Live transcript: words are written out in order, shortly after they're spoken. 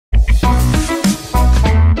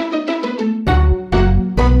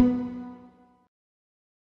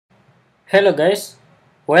Hello guys,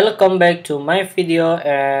 welcome back to my video,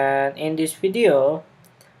 and in this video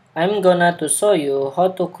I'm gonna to show you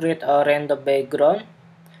how to create a random background.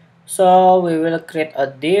 So we will create a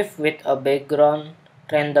div with a background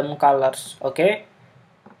random colors. Okay,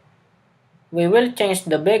 we will change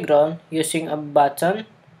the background using a button.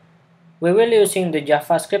 We will using the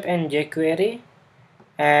JavaScript and jQuery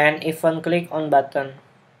and even click on button.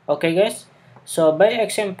 Okay guys, so by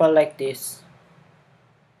example like this,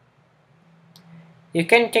 you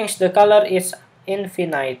can change the color is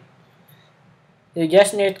infinite. You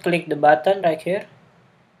just need to click the button right here.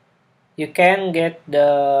 You can get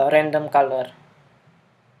the random color.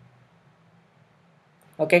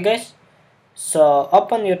 Okay guys, so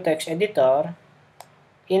open your text editor.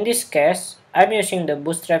 In this case, I'm using the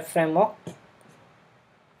Bootstrap framework.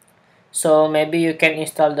 So maybe you can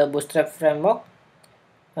install the Bootstrap framework.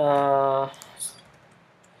 Uh,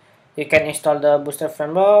 you can install the Bootstrap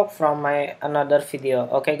framework from my another video.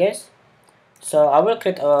 Okay guys, so I will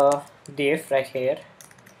create a div right here.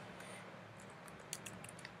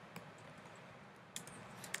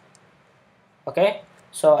 Okay,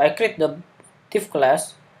 so I create the div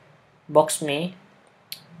class box.me,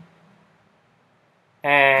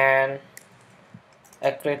 and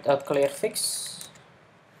I create a clear fix,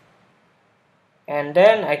 and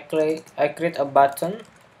then I create a button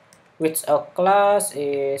which a class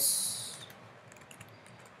is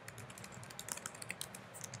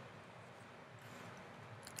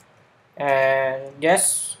and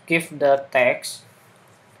just give the text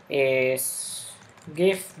is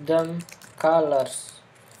give them colors,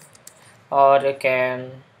 or you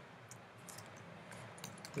can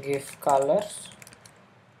give colors,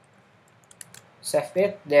 save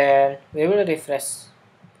it, then we will refresh.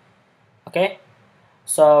 Okay,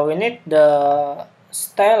 so we need the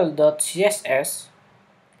style.css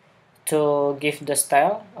to give the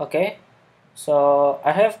style. Okay, so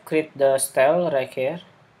I have create the style right here.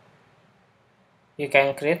 You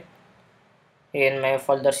can create in my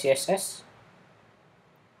folder css.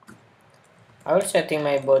 I will setting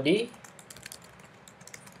my body,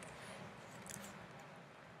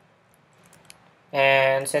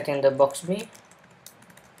 and setting the box.me.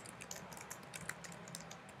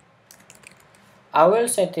 I will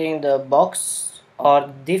setting the box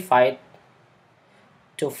or divide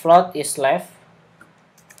to float is left,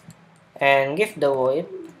 and give the void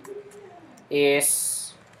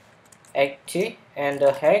is xg and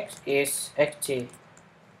the hex is xg,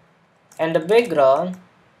 and the background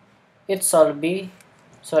it shall be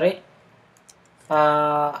I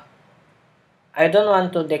don't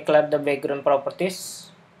want to declare the background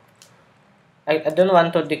properties. I don't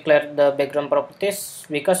want to declare the background properties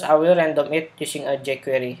because I will random it using a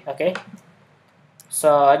jQuery. Okay,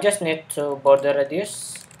 so I just need to border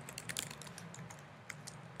radius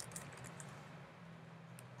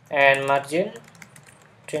and margin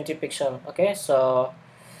 20 pixel. Okay, so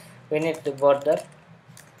we need the border,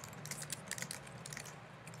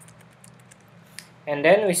 and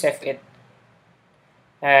then we save it,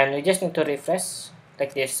 and we just need to refresh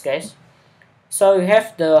like this guys. So we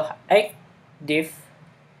have the div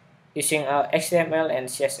using HTML and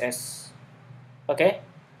CSS. Okay,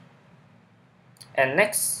 and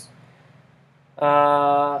next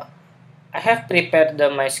I have prepared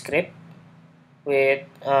my script with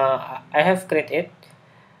I have created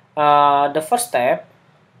the first step.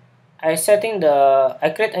 I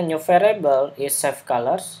create a new variable is save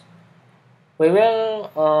colors. We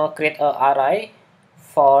will create a array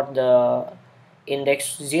for the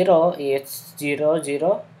index 0 is 0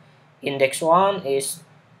 0, index 1 is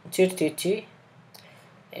 33,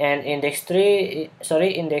 and index 2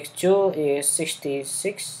 is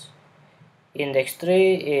 66, index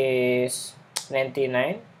 3 is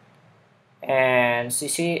 99, and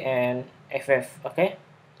cc and ff. Okay,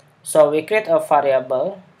 so we create a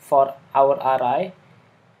variable for our array.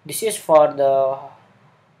 This is for the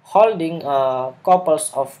holding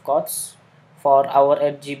couples of quotes for our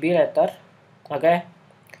RGB letter. Okay,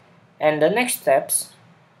 and the next steps,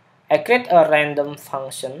 I create a random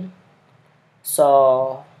function.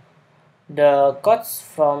 So the quotes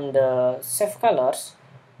from the save colors,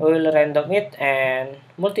 we will random it and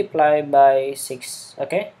multiply by 6.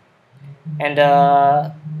 Okay, and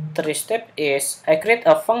the third step is I create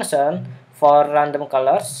a function for random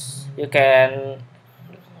colors. You can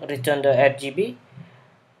return the RGB.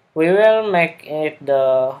 We will make it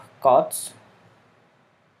the codes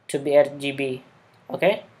to be RGB.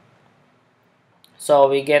 Okay, so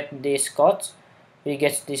we get these codes, we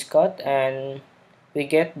get this code, and we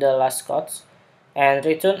get the last codes and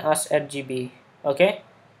return as RGB. Okay,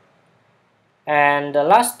 and the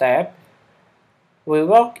last step, We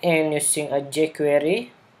work in using a jQuery.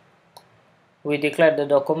 We declare the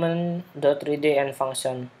document.read and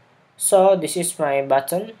function. So this is my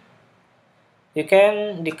button. You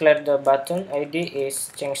can declare the button ID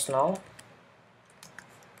is change now.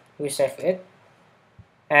 We save it.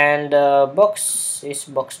 And the box is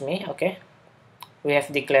box me. Okay, we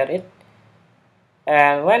have declared it.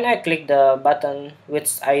 And when I click the button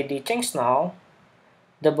with ID change now,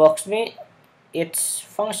 the box me its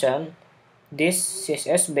function this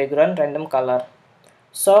CSS background random color.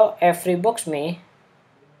 So every box me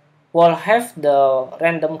will have the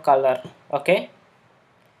random color. Okay,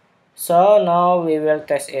 so now we will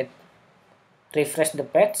test it. Refresh the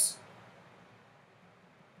page.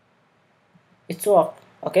 It's work.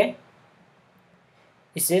 Okay,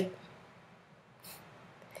 is it?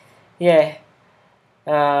 Yeah.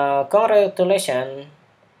 Congratulations.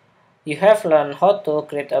 You have learned how to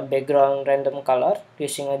create a background random color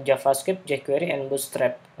using a JavaScript, jQuery, and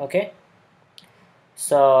Bootstrap. Okay.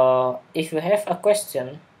 So if you have a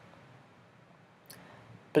question,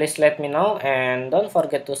 please let me know and don't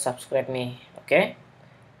forget to subscribe me. Okay.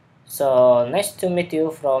 So nice to meet you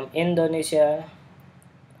from Indonesia.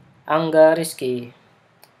 Angga Rizky.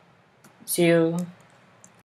 See you.